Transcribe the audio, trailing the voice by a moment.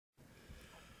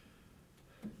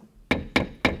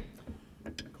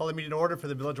Call the meeting to order for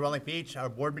the Village of Round Lake Beach, our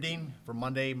board meeting for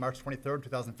Monday, March 23rd,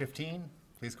 2015.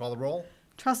 Please call the roll.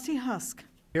 Trustee Husk.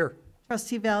 Here.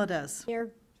 Trustee Valdez.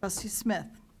 Here. Trustee Smith.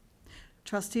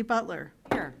 Trustee Butler.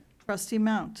 Here. Trustee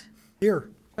Mount. Here.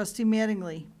 Trustee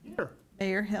Mattingly. Here.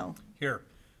 Mayor Hill. Here.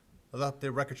 Let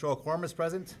the record show a quorum is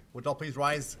present. Would all please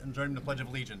rise and join in the Pledge of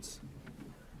Allegiance?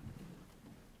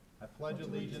 I pledge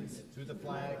allegiance to the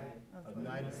flag of the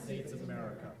United States of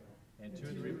America and to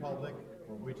the republic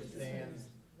for which it stands,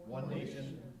 one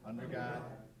nation, under God,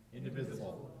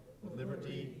 indivisible, with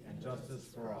liberty and justice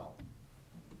for all.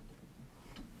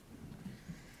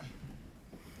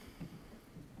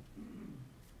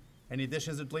 Any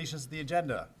additions or deletions to the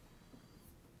agenda?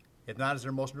 If not, is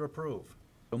there a motion to approve?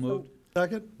 So moved.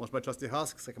 Second. Motion by trustee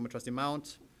Husk, second by trustee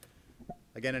Mount.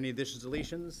 Again, any additions,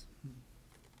 deletions?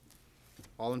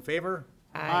 All in favor?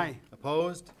 Aye.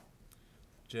 Opposed?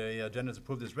 The agenda is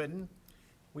approved as written.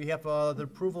 We have the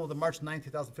approval of the March 9th,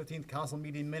 2015 council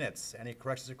meeting minutes. Any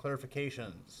corrections or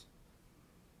clarifications?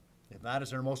 If not, is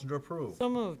there a motion to approve? So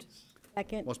moved.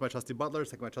 Second. Motion by trustee Butler,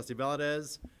 second by trustee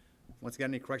Valdez. Once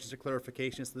again, any corrections or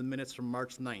clarifications to the minutes from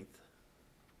March 9th?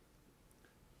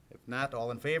 If not,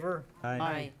 all in favor?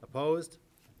 Aye. Opposed?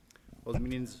 Those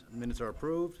minutes are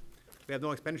approved. We have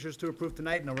no expenditures to approve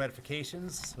tonight, no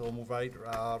ratifications, so we'll move right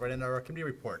into our committee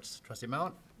reports. Trustee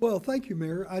Mount? Well, thank you,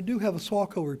 Mayor. I do have a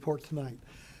SWACO report tonight.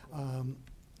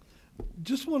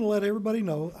 Just want to let everybody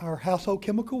know our household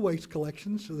chemical waste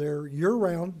collections, they're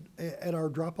year-round at our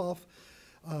drop-off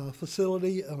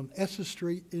facility on Esses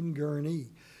Street in Gurnee.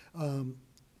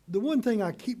 The one thing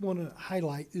I keep wanting to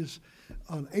highlight is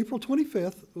on April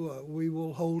 25th, we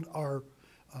will hold our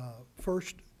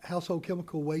first household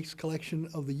chemical waste collection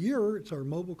of the year. It's our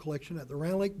mobile collection at the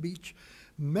Round Lake Beach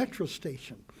Metro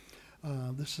Station.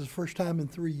 This is the first time in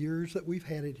 3 years that we've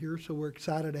had it here, so we're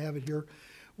excited to have it here.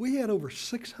 We had over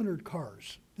 600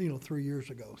 cars, 3 years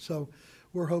ago, so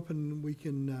we're hoping we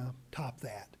can top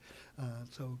that.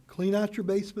 So clean out your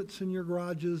basements and your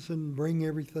garages and bring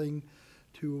everything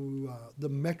to the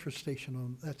Metro Station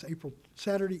on, that's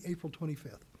Saturday, April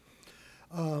 25th.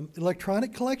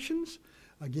 Electronic collections,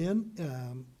 again,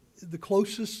 the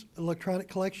closest electronic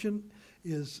collection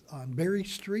is on Berry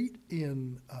Street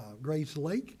in Grays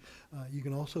Lake. You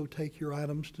can also take your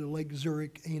items to Lake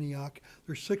Zurich, Antioch.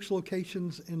 There's 6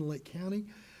 locations in Lake County.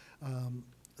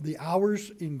 The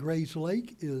hours in Grays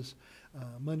Lake is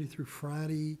Monday through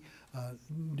Friday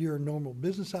during normal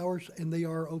business hours, and they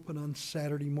are open on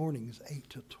Saturday mornings, 8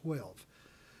 to 12.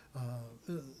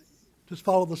 Just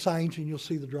follow the signs and you'll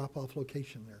see the drop-off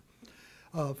location there.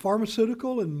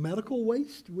 Pharmaceutical and medical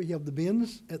waste, we have the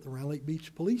bins at the Round Lake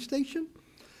Beach Police Station.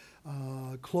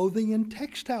 Clothing and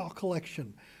textile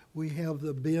collection, we have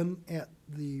the bin at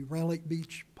the Round Lake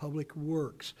Beach Public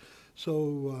Works.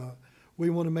 So we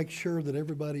want to make sure that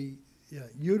everybody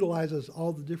utilizes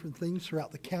all the different things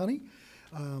throughout the county.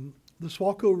 The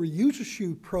SWACO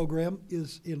Reuse-A-Shoe program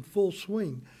is in full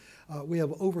swing. We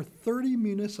have over 30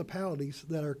 municipalities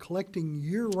that are collecting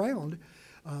year-round.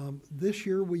 This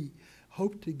year we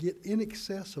hope to get in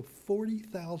excess of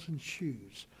 40,000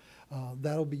 shoes.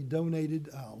 That'll be donated.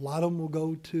 A lot of them will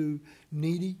go to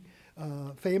needy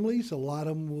families. A lot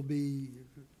of them will be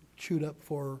chewed up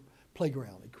for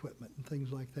playground equipment and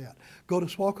things like that. Go to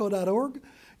SWACO.org.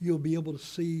 You'll be able to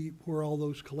see where all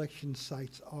those collection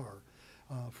sites are.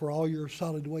 For all your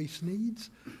solid waste needs,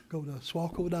 go to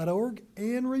SWACO.org.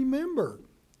 And remember,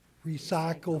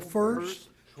 recycle first,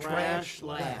 trash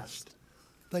last.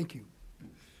 Thank you.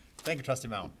 Thank you, trustee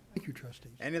Mount. Thank you,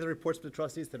 trustees. Any other reports from the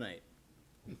trustees tonight?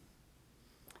 Okay,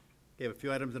 we have a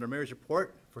few items in our mayor's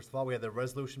report. First of all, we have the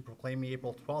resolution proclaiming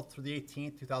April 12th through the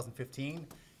 18th, 2015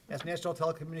 as National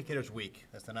Telecommunicators Week.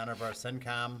 That's in honor of our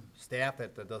CENTCOM staff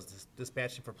that does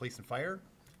dispatching for police and fire.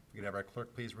 We could have our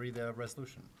clerk please read the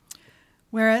resolution.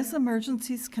 Whereas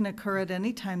emergencies can occur at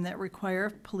any time that require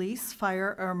police,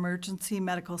 fire, or emergency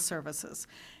medical services.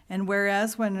 And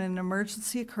whereas when an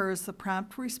emergency occurs, the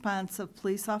prompt response of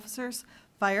police officers,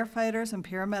 firefighters, and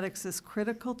paramedics is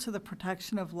critical to the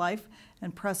protection of life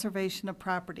and preservation of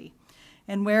property.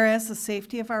 And whereas the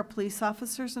safety of our police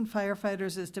officers and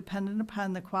firefighters is dependent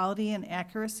upon the quality and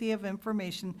accuracy of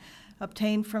information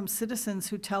obtained from citizens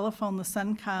who telephone the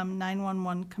CENTCOM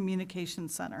 911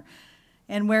 Communications Center.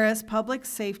 And whereas public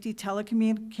safety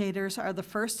telecommunicators are the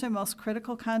first and most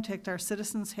critical contact our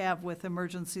citizens have with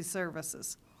emergency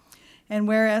services. And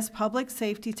whereas public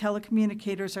safety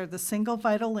telecommunicators are the single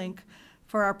vital link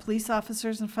for our police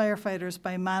officers and firefighters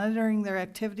by monitoring their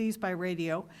activities by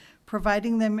radio,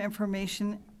 providing them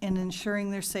information, and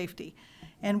ensuring their safety.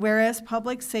 And whereas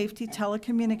public safety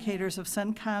telecommunicators of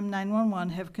CENTCOM 911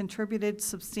 have contributed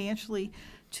substantially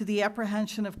to the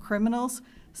apprehension of criminals,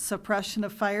 suppression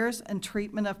of fires, and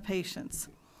treatment of patients.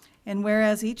 And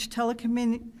whereas each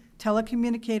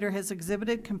telecommunicator has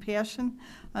exhibited compassion,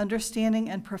 understanding,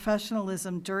 and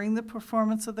professionalism during the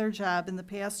performance of their job in the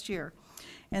past year,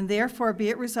 and therefore be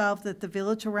it resolved that the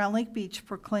Village of Round Lake Beach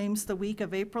proclaims the week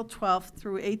of April 12th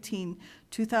through 18,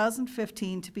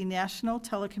 2015 to be National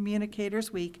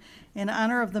Telecommunicators Week in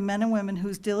honor of the men and women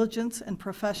whose diligence and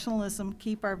professionalism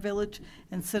keep our village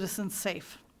and citizens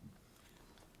safe.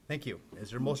 Thank you. Is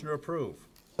there a motion to approve?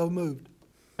 So moved.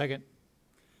 Second.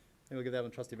 I think we'll give that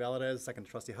one to trustee Valdez, second to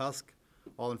trustee Husk.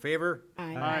 All in favor?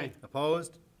 Aye.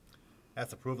 Opposed?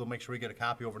 That's approved. We'll make sure we get a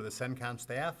copy over to the CENTCOM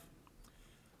staff.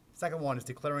 Second one is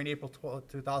declaring April 12,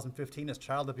 2015 as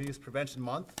Child Abuse Prevention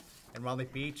Month in Round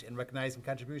Lake Beach and recognizing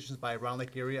contributions by Round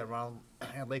Lake area and Round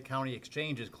Lake County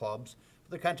exchanges clubs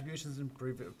for their contributions in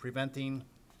preventing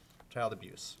child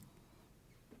abuse.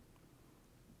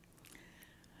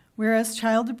 Whereas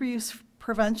Child Abuse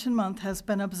Prevention Month has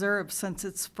been observed since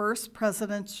its first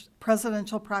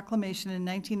presidential proclamation in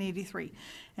 1983,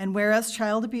 and whereas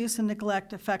child abuse and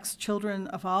neglect affects children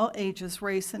of all ages,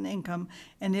 race, and income,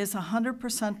 and is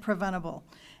 100% preventable,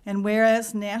 and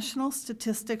whereas national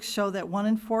statistics show that 1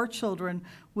 in 4 children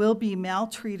will be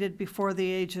maltreated before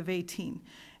the age of 18,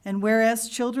 and whereas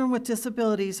children with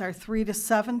disabilities are 3 to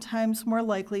 7 times more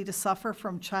likely to suffer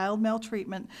from child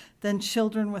maltreatment than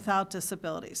children without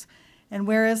disabilities. And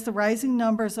whereas the rising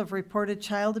numbers of reported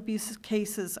child abuse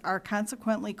cases are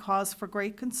consequently cause for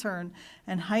great concern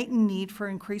and heightened need for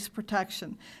increased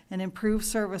protection and improved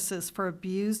services for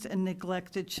abused and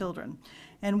neglected children.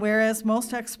 And whereas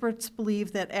most experts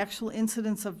believe that actual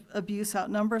incidents of abuse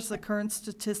outnumbers the current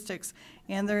statistics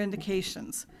and their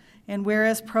indications. And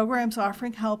whereas programs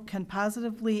offering help can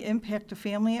positively impact a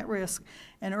family at risk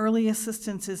and early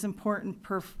assistance is important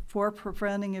for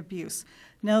preventing abuse.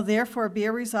 Now therefore be it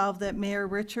resolved that Mayor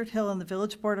Richard Hill and the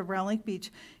Village Board of Round Lake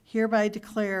Beach hereby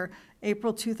declare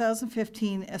April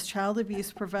 2015 as Child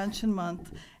Abuse Prevention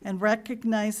Month and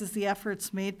recognizes the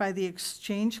efforts made by the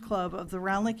Exchange Club of the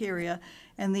Round Lake area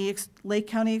and the Lake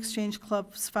County Exchange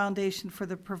Club's Foundation for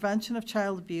the Prevention of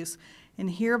Child Abuse, and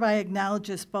hereby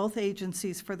acknowledges both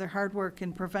agencies for their hard work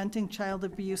in preventing child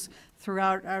abuse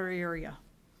throughout our area.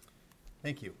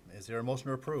 Thank you. Is there a motion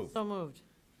to approve? So moved.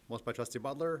 Motion by trustee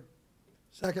Butler,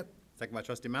 Second. second by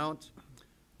trustee Mount.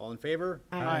 All in favor?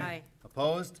 Aye.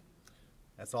 Opposed?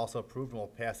 That's also approved, and we'll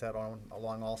pass that on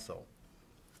along also.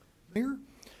 Mayor,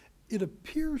 it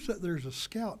appears that there's a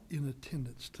scout in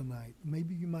attendance tonight.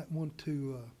 Maybe you might want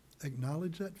to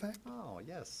acknowledge that fact? Oh,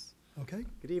 yes. Okay?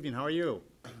 Good evening, how are you?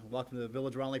 Welcome to the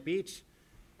Village of Round Lake Beach.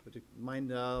 Would you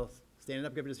mind standing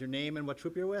up, giving us your name and what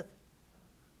troop you're with?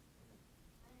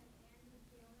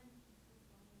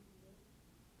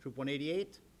 Troop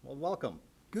 188? Well, welcome.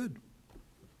 Good.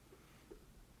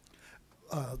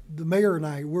 The mayor and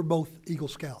I, we're both Eagle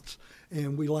Scouts,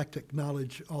 and we like to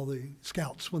acknowledge all the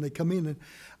scouts when they come in. And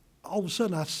all of a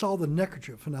sudden, I saw the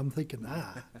neckerchief, and I'm thinking,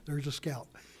 there's a scout.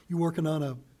 You working on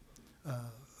a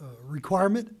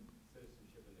requirement?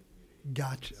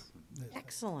 Gotcha.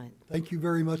 Excellent. Thank you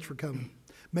very much for coming.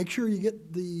 Make sure you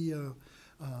get the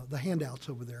handouts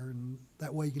over there, and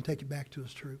that way you can take it back to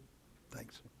us, troop.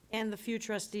 Thanks. And the few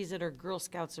trustees that are Girl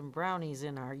Scouts and Brownies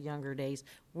in our younger days,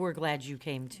 we're glad you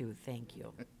came too. Thank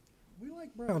you. We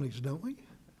like brownies, don't we?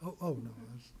 Oh no,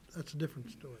 that's a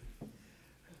different story.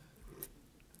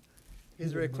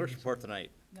 Is there a clerk's report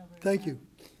tonight? Thank you.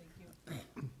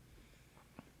 Can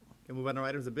we move on to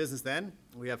items of business then?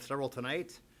 We have several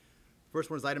tonight. First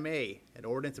one is item A, an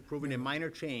ordinance approving a minor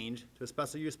change to a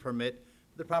special use permit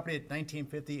for the property at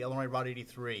 1950 Illinois Route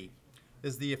 83.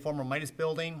 This is the former Midas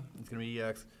building. It's going to be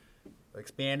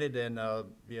expanded and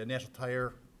be a National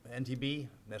Tire NTB,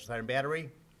 National Tire and Battery.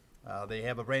 They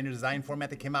have a brand new design format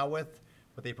they came out with.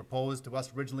 What they proposed to us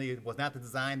originally was not the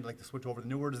design. They'd like to switch over to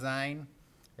the newer design.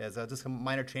 As just some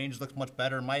minor changes, looks much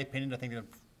better in my opinion. I think,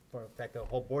 for in fact, the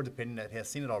whole board's opinion that has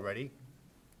seen it already.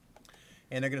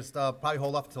 And they're going to probably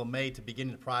hold off until May to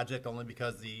begin the project, only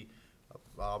because the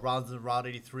Route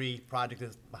 83 project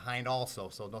is behind also,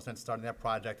 so no sense starting that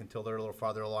project until they're a little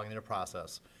farther along in their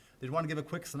process. Did you want to give a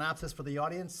quick synopsis for the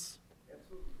audience?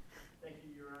 Absolutely. Thank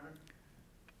you, Your Honor.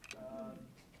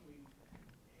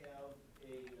 We have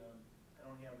I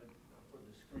don't have it for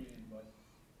the screen, but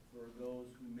for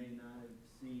those who may not have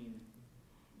seen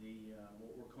the,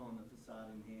 what we're calling the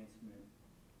facade enhancement,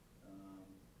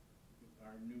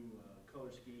 our new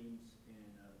color schemes and an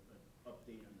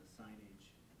update on the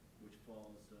signage, which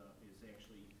falls, is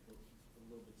actually a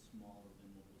little bit smaller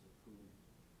than what was approved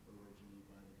originally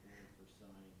by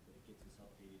sign, but it gets us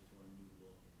updated to our new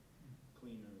look,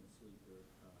 cleaner and sleeker.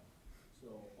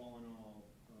 So all in all,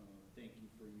 thank you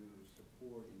for your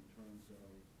support in terms of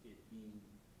it being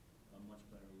a much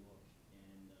better look.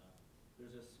 And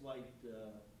there's a slight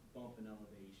bump in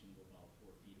elevation of about 4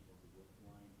 feet above the roof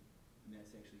line, and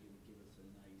that's actually going to give us a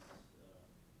nice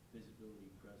visibility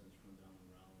presence from down in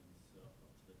Rollins up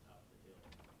to the top of the hill.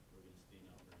 We're going to stand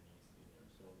out very nicely there.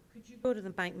 So Could you go to the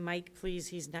mic, please?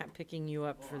 He's not picking you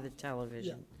up for the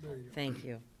television. there you go. Thank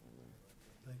you.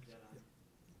 Thanks.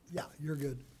 Yeah, you're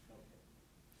good. Okay.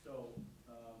 So,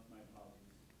 my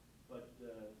apologies. But,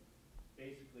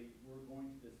 basically, we're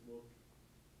going to this look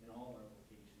in all our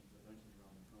locations eventually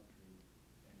around the country.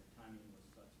 And the timing was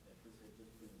such that this had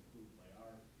just been approved by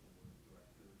our board of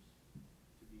directors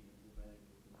to be implemented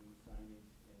with the new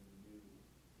signage and the new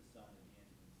facade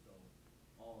enhancements. So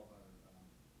all of our,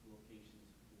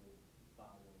 locations will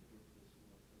follow with this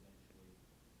look eventually.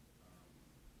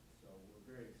 So we're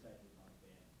very excited about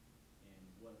that, and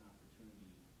what an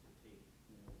opportunity to take,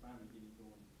 we're finally getting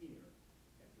going here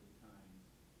after the time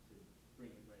to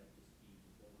bring it right up to speed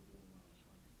with what we're doing around the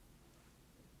country.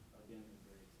 Again, we're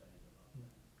very excited about that.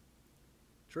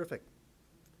 Terrific.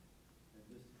 And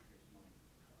this is just my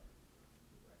card,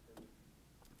 the record.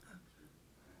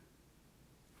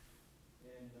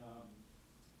 And,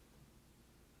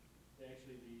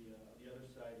 actually, the other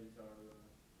side is our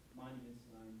monument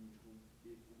sign,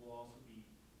 which will also be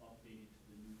updated to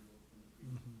the new look from the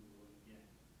previous approval. And again,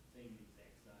 same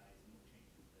exact size, no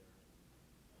changes there,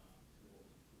 to what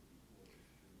was approved before.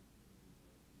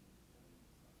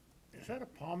 Is that a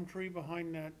palm tree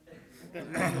behind that?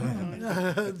 monument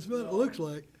sign? That's what it looks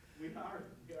like. We are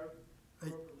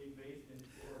corporately based in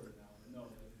Florida now, but no,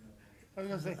 that's not. I was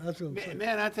gonna say, That's what I'm saying.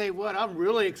 man, I tell you what, I'm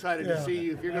really excited to Yeah. see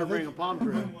you if you're gonna bring a palm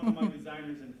tree. One of my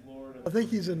designers in Florida. I think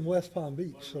he's in West Palm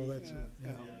Beach, so that's it. Yeah,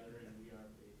 Yeah. we are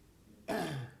based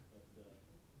in, but,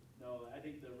 no, I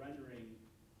think the rendering,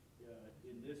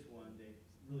 in this one, they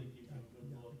really gives you a good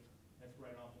look. That's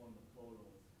right off one of the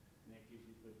photos, and that gives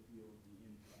you a good feel of the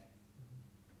impact.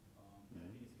 And I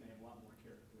think it's gonna have a lot more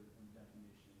character and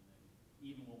definition than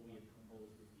even what we had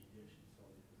proposed with the addition. So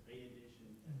the Bay Edition,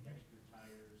 extra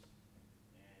tires,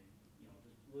 and,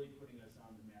 just really putting us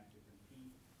on the map to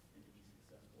compete and to be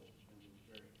successful, and we're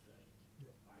very excited.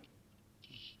 Finally.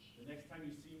 The next time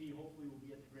you see me, hopefully we'll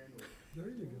be at the Grand Oaks.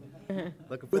 There you go.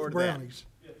 Looking With forward to that. brownies.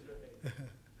 That's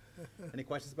right. Any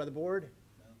questions by the board?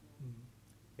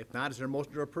 If not, is there a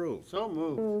motion to approve? So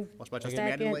moved. Motion by trustee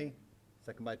Second. Mattingly,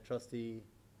 second by trustee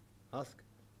Husk.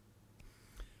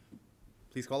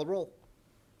 Please call the roll.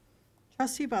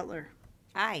 Trustee Butler.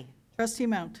 Aye. Trustee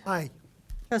Mount. Aye.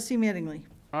 Trustee Mattingly.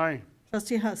 Aye.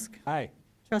 Trustee Husk. Aye.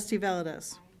 Trustee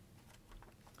Valdez.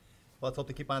 Well, let's hope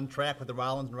to keep on track with the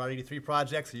Rollins and Route 83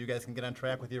 project, so you guys can get on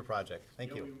track with your project.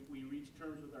 Thank you. We reached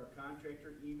terms with our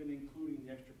contractor, even including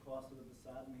the extra cost of the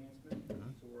facade enhancement,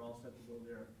 so we're all set to go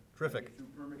there. Terrific. Get through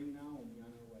permitting now and be on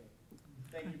our way.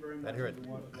 Thank you very much, Glad to hear it.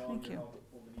 everyone, for all Thank your you. help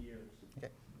over the years. Okay,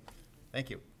 thank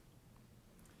you.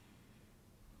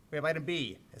 We have item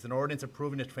B, is an ordinance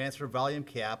approving the transfer volume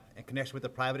cap in connection with the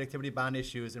private activity bond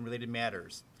issues and related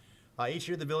matters. Each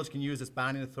year, the village can use this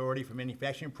bonding authority for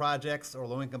manufacturing projects or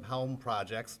low-income home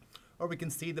projects, or we can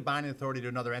cede the bonding authority to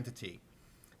another entity.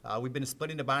 We've been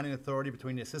splitting the bonding authority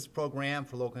between the assist program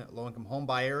for low-income home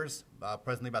buyers,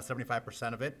 presently about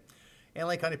 75% of it, and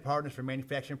Lake County Partners for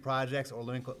manufacturing projects or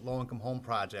low-income home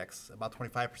projects, about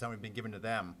 25% we've been given to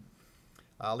them.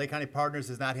 Lake County Partners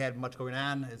has not had much going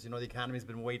on. As you know, the economy's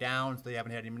been way down, so they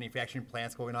haven't had any manufacturing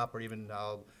plants going up or even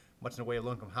much in the way of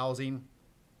low-income housing.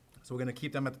 So we're gonna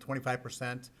keep them at the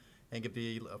 25% and give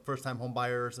the first-time home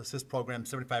buyers assist program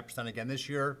 75% again this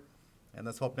year. And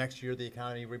let's hope next year the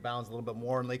economy rebounds a little bit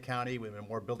more in Lake County, when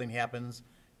more building happens,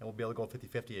 and we'll be able to go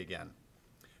 50-50 again.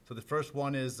 So the first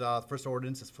one is, first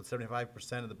ordinance is for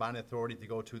 75% of the bonding authority to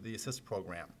go to the assist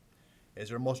program. Is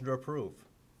there a motion to approve?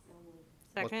 Motion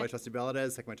by Second. trustee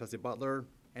Valdez, second by trustee Butler.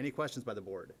 Any questions by the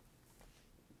board?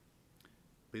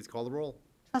 Please call the roll.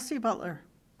 Trustee Butler.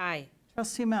 Aye.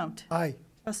 Trustee Mount. Aye.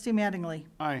 Trustee Mattingly.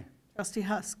 Aye. Trustee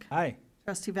Husk. Aye.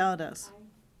 Trustee Valdez.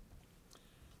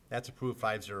 That's approved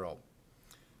 5-0.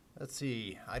 Let's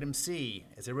see, item C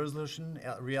is a resolution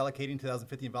reallocating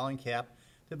 2015 volume cap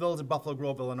to the village of Buffalo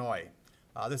Grove, Illinois.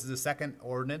 This is the second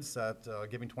ordinance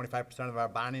giving 25% of our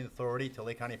bonding authority to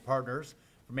Lake County Partners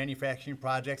for manufacturing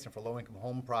projects and for low-income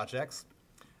home projects.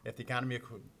 If the economy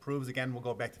improves again, we'll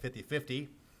go back to 50-50.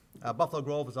 Buffalo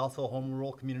Grove is also a home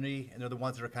rule community, and they're the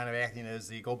ones that are kind of acting as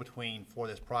the go-between for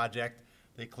this project.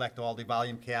 They collect all the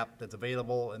volume cap that's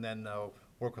available and then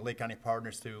work with Lake County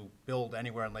Partners to build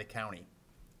anywhere in Lake County.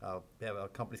 They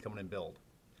have companies come in and build.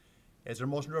 Is there a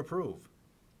motion to approve?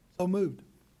 So moved.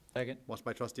 Second. Motion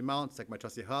by trustee Mount, second by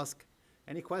trustee Husk.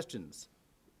 Any questions?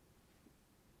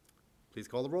 Please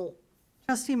call the roll.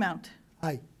 Trustee Mount.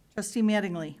 Aye. Trustee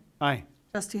Mattingly. Aye.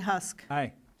 Trustee Husk.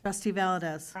 Aye. Trustee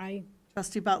Valdez. Aye.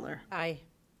 Trustee Butler. Aye.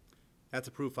 That's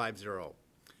approved 5-0.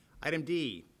 Item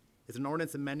D is an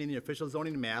ordinance amending the official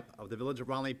zoning map of the Village of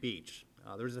Round Lake Beach.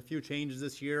 There's a few changes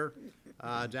this year.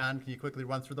 John, can you quickly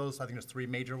run through those? I think there's three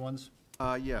major ones.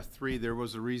 Yeah, three. There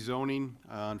was a rezoning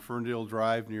on Ferndale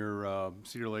Drive near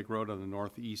Cedar Lake Road on the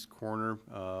northeast corner,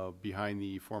 behind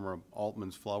the former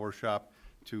Altman's Flower Shop,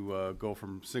 to go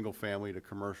from single-family to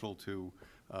commercial to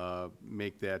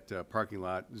make that parking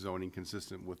lot zoning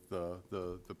consistent with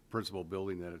the principal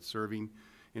building that it's serving.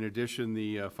 In addition,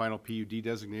 the final PUD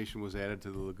designation was added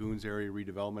to the Lagoons Area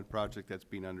Redevelopment Project that's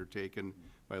being undertaken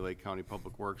by Lake County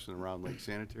Public Works and around Lake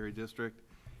Sanitary District.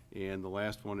 And the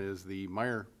last one is the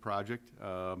Meyer project.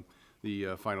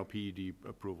 The final PUD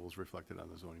approval is reflected on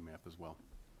the zoning map as well.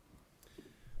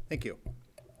 Thank you.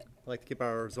 I'd like to keep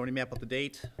our zoning map up to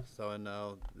date, so, and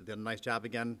did a nice job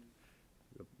again,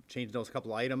 changing those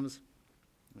couple of items.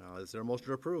 Is there a motion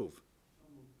to approve?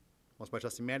 Motion by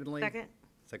trustee Mattingly. Second.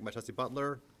 Second by trustee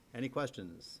Butler. Any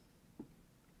questions?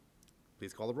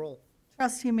 Please call the roll.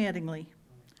 Trustee Mattingly.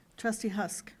 Trustee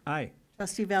Husk. Aye.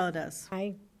 Trustee Valdez.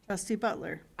 Aye. Trustee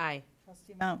Butler. Aye.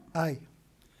 Trustee Mount. Aye.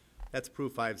 That's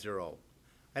approved 5-0.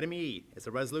 Item E is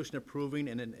a resolution approving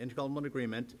an intergovernmental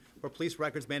agreement for police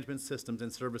records management systems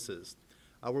and services.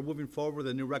 We're moving forward with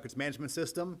a new records management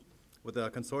system with a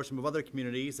consortium of other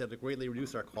communities that have greatly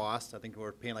reduced our costs. I think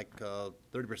we're paying like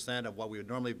 30% of what we would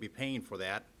normally be paying for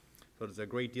that. So it's a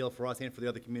great deal for us and for the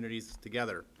other communities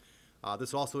together.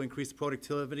 This will also increase the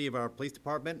productivity of our police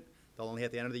department. They'll only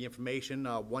have to enter the information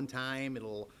one time.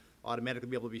 It'll automatically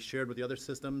be able to be shared with the other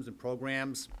systems and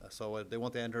programs, so they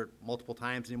won't have to enter it multiple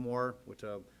times anymore, which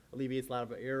alleviates a lot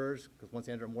of errors, because once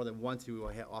you enter it more than once, you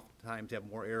oftentimes have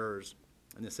more errors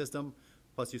in the system,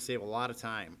 plus you save a lot of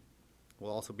time.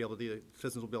 We'll also be able to, the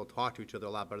systems will be able to talk to each other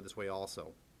a lot better this way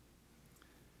also.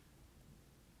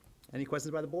 Any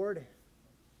questions by the board?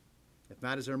 If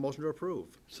not, is there a motion to approve?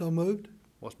 So moved.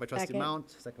 Motion by trustee Second. Mount,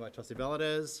 second by trustee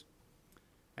Valdez.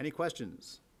 Any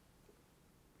questions?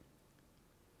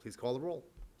 Please call the roll.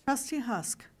 Trustee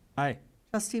Husk. Aye.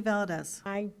 Trustee Valdez.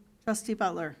 Aye. Trustee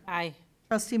Butler. Aye.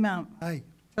 Trustee Mount. Aye.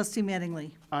 Trustee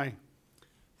Mattingly. Aye.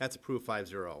 That's approved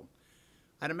 5-0.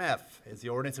 Item F is the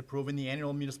ordinance approving the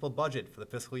annual municipal budget for the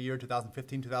fiscal year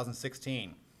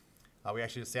 2015-2016. We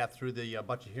actually just sat through the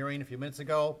budget hearing a few minutes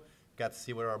ago, got to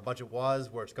see what our budget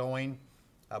was, where it's going.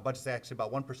 Our budget's actually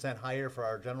about 1% higher for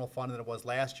our general fund than it was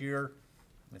last year.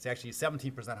 It's actually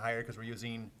 17% higher because we're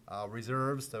using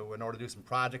reserves in order to do some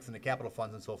projects in the capital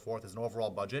funds and so forth as an overall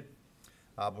budget.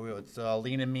 But it's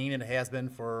lean and mean, and it has been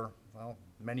for, well,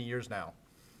 many years now.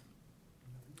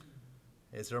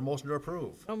 Is there a motion to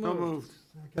approve? So So moved.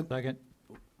 moved. Second.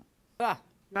 Ah,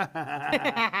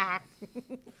 I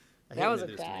hate that was a when they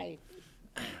do this to me. tie.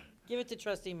 Give it to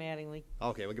trustee Mattingly.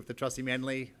 Okay, we'll give it to trustee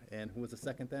Manley, and who was the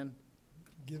second then?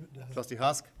 Give it to Trustee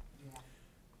Husk?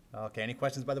 Okay, any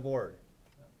questions by the board?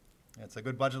 It's a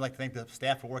good budget. I'd like to thank the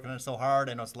staff for working on it so hard.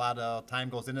 I know it's a lot of time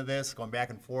goes into this, going back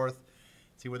and forth,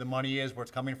 see where the money is, where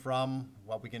it's coming from,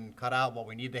 what we can cut out, what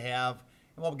we need to have,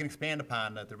 and what we can expand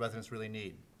upon that the residents really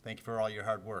need. Thank you for all your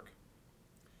hard work.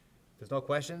 If there's no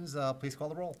questions, please call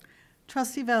the roll.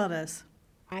 Trustee Valdez.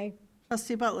 Aye.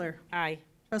 Trustee Butler. Aye.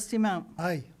 Trustee Mount.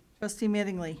 Aye. Trustee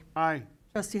Mattingly. Aye.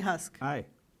 Trustee Husk. Aye.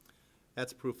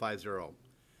 That's approved 5-0.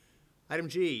 Item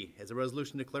G is a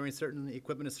resolution declaring certain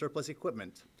equipment as surplus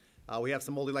equipment. We have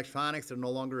some old electronics that are no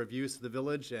longer of use to the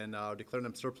village and declaring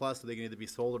them surplus, so they can either be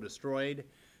sold or destroyed.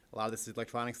 A lot of this is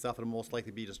electronic stuff that will most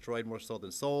likely be destroyed more so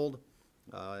than sold,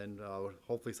 and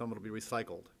hopefully some of it will be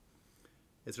recycled.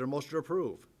 Is there a motion to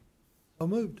approve? So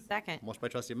moved. Second. Motion by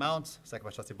trustee Mounts, second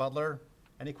by trustee Butler.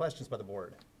 Any questions by the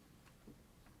board?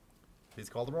 Please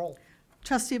call the roll.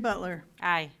 Trustee Butler.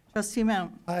 Aye. Trustee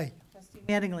Mount. Aye. Trustee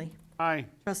Mattingly. Aye.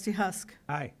 Trustee Husk.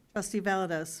 Aye. Trustee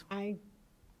Valdez. Aye.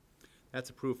 That's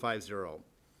approved 5-0.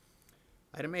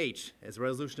 Item H is a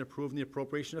resolution approving the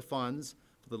appropriation of funds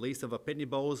for the lease of a Pitney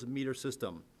Bowes meter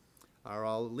system.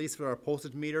 Our lease for our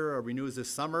postage meter renews this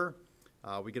summer.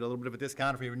 We get a little bit of a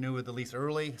discount if we renew the lease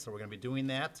early, so we're gonna be doing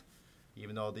that.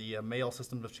 Even though the mail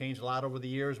systems have changed a lot over the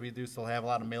years, we do still have a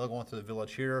lot of mail going through the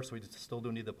village here, so we still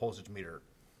do need the postage meter.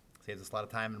 Saves us a lot of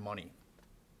time and money.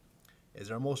 Is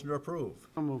there a motion to approve?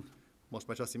 So moved. Motion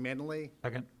by trustee Manley,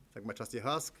 Second. second by trustee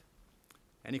Husk.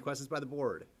 Any questions by the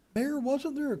board? Mayor,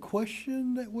 wasn't there a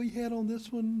question that we had on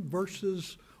this one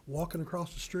versus walking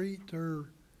across the street, or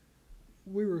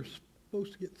we were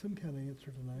supposed to get some kind of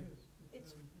answer tonight?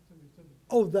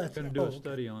 Oh, that's. Gonna do oh, a okay.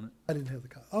 study on it. I didn't have the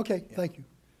copy. Okay, thank you.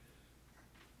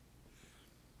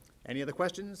 Any other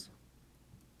questions?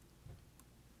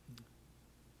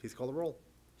 Please call the roll.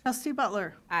 Trustee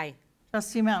Butler. Aye.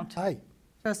 Trustee Mount. Aye.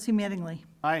 Trustee Mattingly.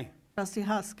 Aye. Trustee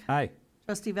Husk. Aye.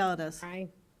 Trustee Valdez. Aye.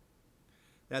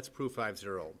 That's approved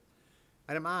 5-0.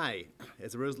 Item I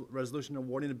is a resolution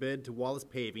awarding a bid to Wallace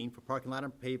Paving for parking lot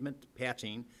and pavement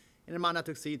patching in an amount not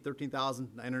to exceed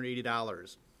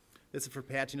 $13,980. This is for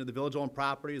patching of the village-owned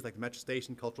properties like the Metro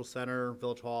Station, Cultural Center,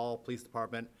 Village Hall, Police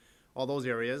Department, all those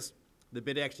areas. The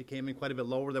bid actually came in quite a bit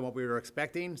lower than what we were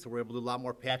expecting, so we're able to do a lot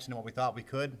more patching than what we thought we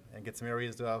could and get some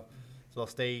areas so they'll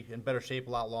stay in better shape a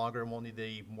lot longer and won't need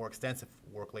the more extensive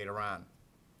work later on.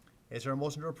 Is there a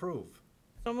motion to approve?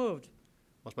 So moved.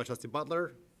 Motion by trustee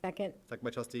Butler, Second. second by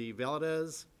trustee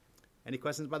Valdez. Any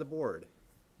questions by the board?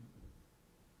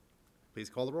 Please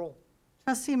call the roll.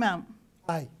 Trustee Mount.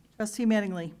 Aye. Trustee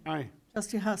Mattingly. Aye.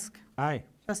 Trustee Husk. Aye.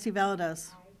 Trustee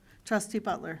Valdez. Trustee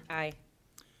Butler. Aye.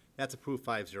 That's approved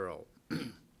 5-0.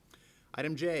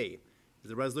 Item J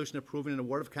is a resolution approving an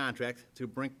award of contract to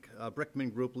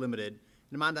Brickman Group Limited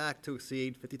in amount not to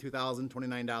exceed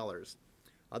 $52,029.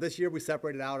 This year, we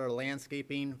separated out our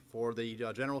landscaping for the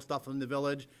general stuff in the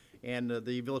village and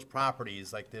the village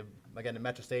properties, like the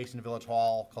Metro Station, the Village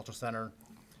Hall, Cultural Center.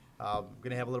 We're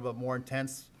gonna have a little bit more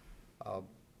intense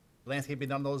landscaping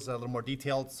done those, a little more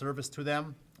detailed service to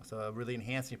them, so really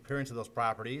enhance the appearance of those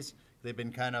properties. They've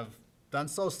been kind of done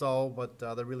so-so, but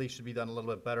they really should be done a little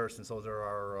bit better since those are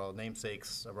our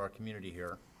namesakes of our community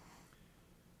here.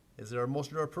 Is there a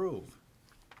motion to approve?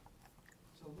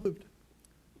 So moved.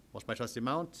 Motion by trustee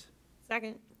Mount,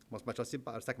 Second. motion by trustee,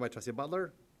 second by trustee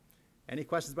Butler. Any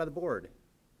questions by the board?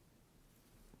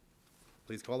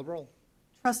 Please call the roll.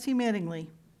 Trustee Mattingly.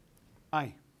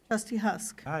 Aye. Trustee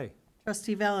Husk. Aye.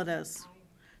 Trustee Valdez.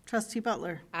 Trustee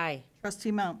Butler. Aye.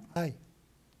 Trustee Mount. Aye.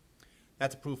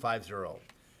 That's approved 5-0.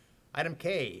 Item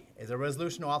K is a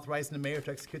resolution authorizing the mayor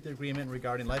to execute the agreement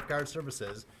regarding lifeguard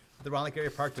services with the Round Lake Area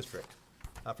Park District.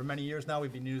 For many years now,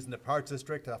 we've been using the Park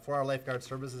District for our lifeguard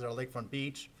services at our lakefront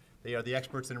beach. They are the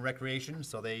experts in recreation,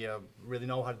 so they really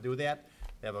know how to do that.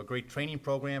 They have a great training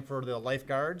program for the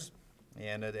lifeguards,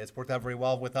 and it's worked out very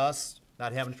well with us,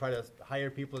 not having to try to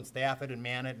hire people and staff it and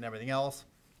man it and everything else.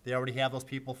 They already have those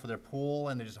people for their pool,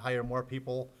 and they just hire more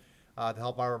people to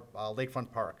help our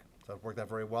lakefront park. So it's worked out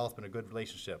very well. It's been a good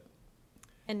relationship.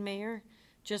 And Mayor,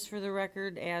 just for the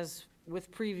record, as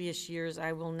with previous years,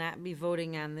 I will not be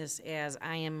voting on this as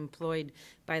I am employed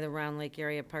by the Round Lake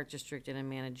Area Park District in a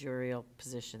managerial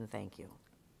position. Thank you.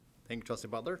 Thank you, trustee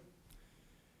Butler.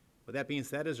 With that being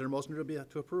said, is there a motion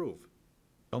to approve?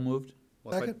 So moved.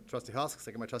 Motion by Second. trustee Husk,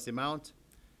 second by trustee Mount.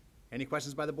 Any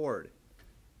questions by the board?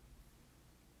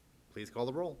 Please call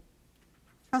the roll.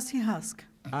 Trustee Husk.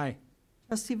 Aye.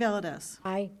 Trustee Valdez.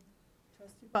 Aye.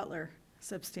 Trustee Butler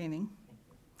is abstaining.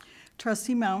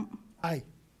 Trustee Mount. Aye.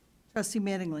 Trustee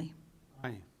Mattingly.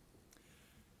 Aye.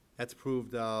 That's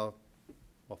approved, 4-0.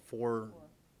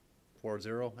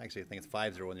 Actually, I think it's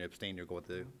 5-0 when you abstain, you go with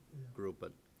the group,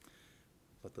 but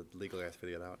let the legal guys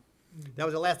figure it out. That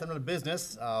was the last item of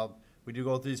business. We do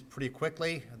go through these pretty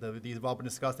quickly. These have all been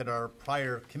discussed at our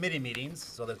prior committee meetings,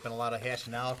 so there's been a lot of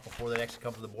hashing out before they actually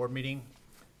come to the board meeting,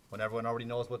 when everyone already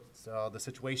knows what the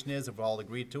situation is, if we all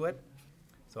agreed to it.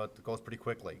 So it goes pretty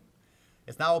quickly.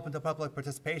 It's now open to public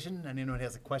participation. Anyone who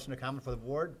has a question or comment for the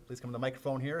board, please come to the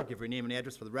microphone here, give your name and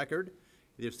address for the record.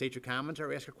 Either state your comment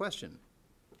or ask your question.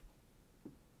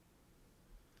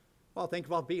 Well, thank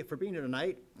you all for being here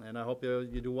tonight, and I hope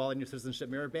you do well in your citizenship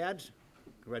merit badge.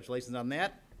 Congratulations on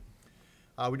that.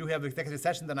 We do have executive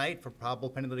session tonight for probable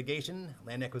pending litigation,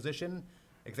 land acquisition,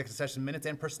 executive session minutes,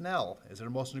 and personnel. Is there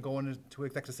a motion to go into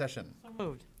executive session? So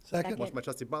moved. Second. Motion by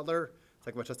trustee Butler,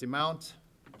 second by trustee Mount.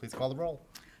 Please call the roll.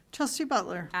 Trustee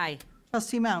Butler. Aye.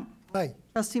 Trustee Mount. Aye.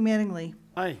 Trustee Mattingly.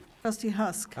 Aye. Trustee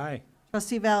Husk. Aye.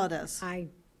 Trustee Valdez. Aye.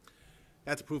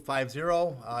 That's approved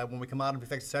 5-0. When we come out of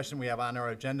executive session, we have on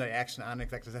our agenda action on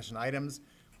executive session items.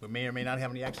 We may or may not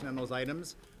have any action on those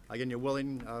items. Again, you're more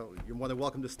than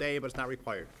welcome to stay, but it's not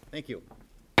required. Thank you.